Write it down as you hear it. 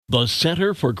The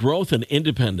Center for Growth and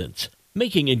Independence,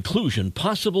 making inclusion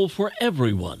possible for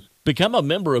everyone. Become a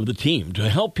member of the team to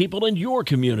help people in your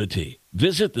community.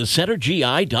 Visit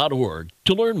thecentergi.org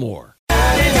to learn more.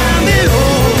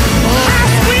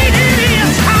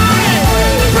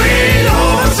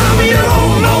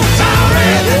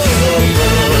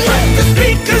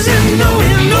 Speakers in the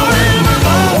window and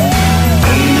above,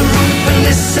 on the roof and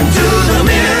listen to the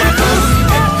miracles.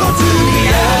 Echo to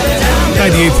the alley down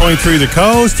 98.3 The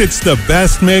Coast. It's the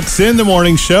best mix in the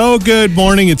morning show. Good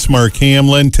morning. It's Mark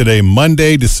Hamlin. Today,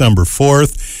 Monday, December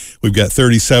 4th. We've got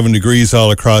 37 degrees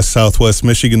all across southwest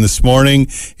Michigan this morning,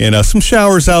 and some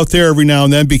showers out there every now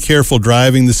and then. Be careful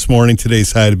driving this morning.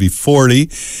 Today's high to be 40.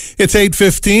 It's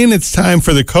 8:15. It's time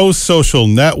for the Coast Social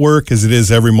Network, as it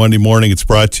is every Monday morning. It's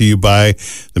brought to you by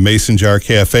the Mason Jar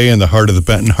Cafe in the heart of the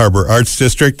Benton Harbor Arts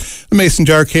District. The Mason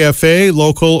Jar Cafe,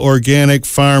 local, organic,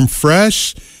 farm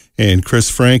fresh. And Chris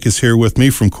Frank is here with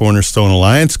me from Cornerstone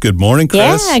Alliance. Good morning,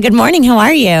 Chris. Yeah, good morning. How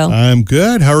are you? I'm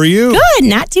good. How are you? Good.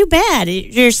 Not too bad.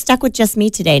 You're stuck with just me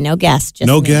today. No guest. Just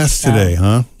no me, guest today,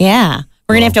 huh? Yeah.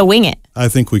 We're going to have to wing it. I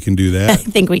think we can do that. I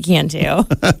think we can, too.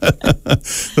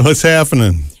 What's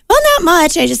happening? Well, not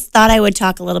much. I just thought I would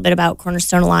talk a little bit about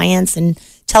Cornerstone Alliance and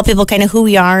tell people kind of who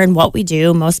we are and what we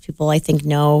do. Most people, I think,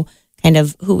 know kind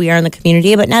of who we are in the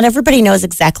community, but not everybody knows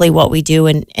exactly what we do,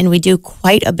 and we do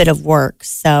quite a bit of work.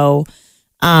 So,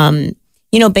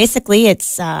 basically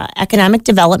it's economic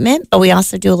development, but we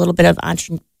also do a little bit of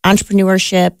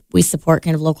entrepreneurship. We support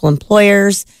kind of local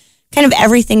employers, kind of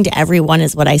everything to everyone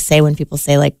is what I say when people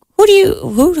say, like, who do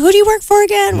you work for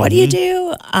again? What do you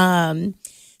do?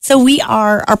 So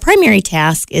our primary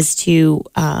task is to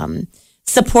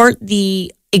support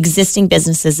the existing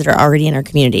businesses that are already in our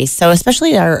community. So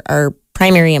especially our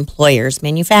primary employers,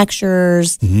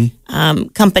 manufacturers,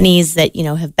 companies that,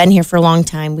 have been here for a long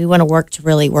time. We want to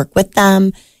work with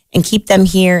them and keep them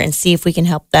here and see if we can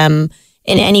help them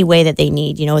in any way that they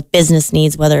need, with business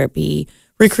needs, whether it be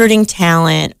recruiting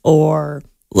talent or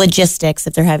logistics,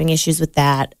 if they're having issues with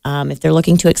that. If they're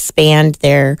looking to expand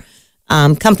their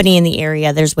company in the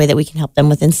area, there's a way that we can help them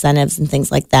with incentives and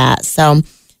things like that. So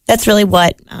that's really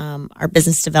what our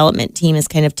business development team is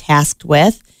kind of tasked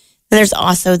with. And there's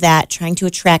also that trying to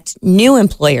attract new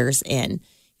employers in.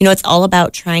 It's all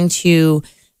about trying to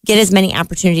get as many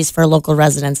opportunities for local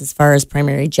residents as far as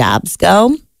primary jobs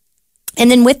go.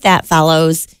 And then with that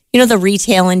follows, the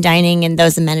retail and dining and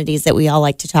those amenities that we all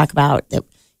like to talk about that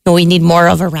we need more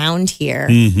of around here.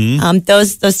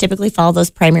 Those typically follow those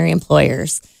primary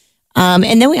employers.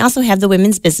 And then we also have the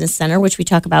Women's Business Center, which we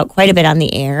talk about quite a bit on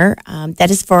the air.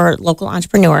 That is for local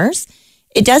entrepreneurs.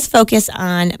 It does focus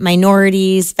on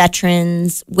minorities,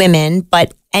 veterans, women,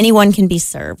 but anyone can be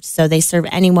served. So they serve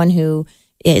anyone who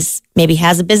maybe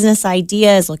has a business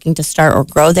idea, is looking to start or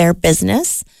grow their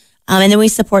business. And then we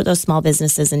support those small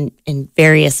businesses in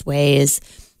various ways.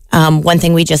 One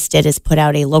thing we just did is put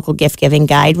out a local gift giving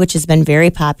guide, which has been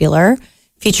very popular.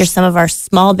 Features some of our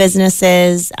small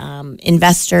businesses,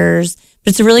 investors,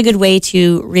 but it's a really good way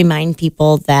to remind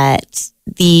people that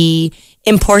the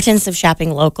importance of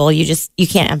shopping local, you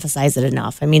can't emphasize it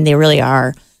enough. I mean, they really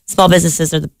are. Small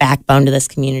businesses are the backbone to this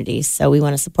community, so we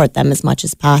want to support them as much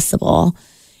as possible.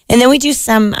 And then we do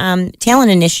some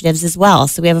talent initiatives as well.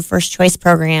 So we have a first choice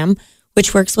program,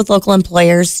 which works with local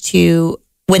employers to,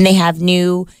 when they have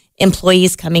new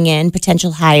employees coming in,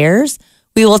 potential hires,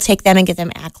 we will take them and get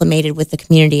them acclimated with the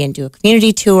community and do a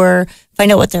community tour,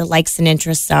 find out what their likes and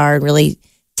interests are, and really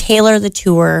tailor the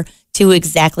tour to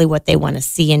exactly what they want to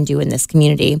see and do in this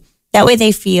community. That way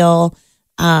they feel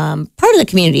part of the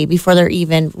community before they're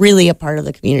even really a part of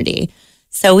the community.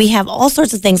 So we have all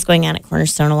sorts of things going on at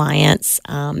Cornerstone Alliance.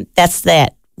 That's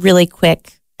that really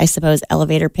quick, I suppose,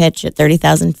 elevator pitch at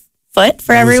 30,000 foot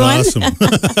for everyone. Awesome.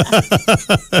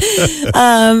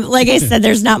 Like I said,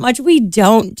 there's not much we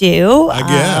don't do. I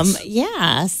guess.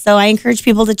 Yeah. So I encourage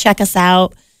people to check us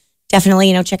out.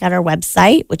 Definitely, check out our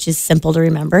website, which is simple to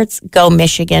remember. It's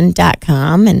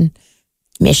gomichigan.com. And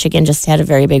Michigan just had a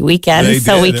very big weekend,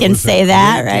 we can say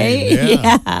that, right? Game,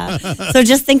 yeah. So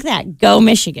just think that. Go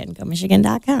Michigan.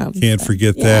 GoMichigan.com. Can't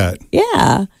forget that.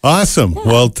 Yeah. Awesome. Yeah.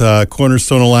 Well,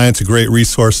 Cornerstone Alliance, a great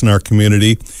resource in our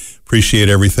community. Appreciate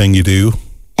everything you do.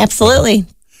 Absolutely.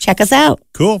 Check us out.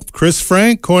 Cool. Chris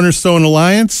Frank, Cornerstone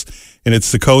Alliance, and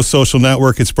it's the Coast Social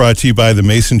Network. It's brought to you by the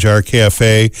Mason Jar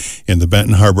Cafe in the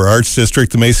Benton Harbor Arts District.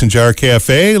 The Mason Jar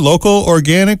Cafe, local,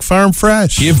 organic, farm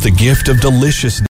fresh. Give the gift of delicious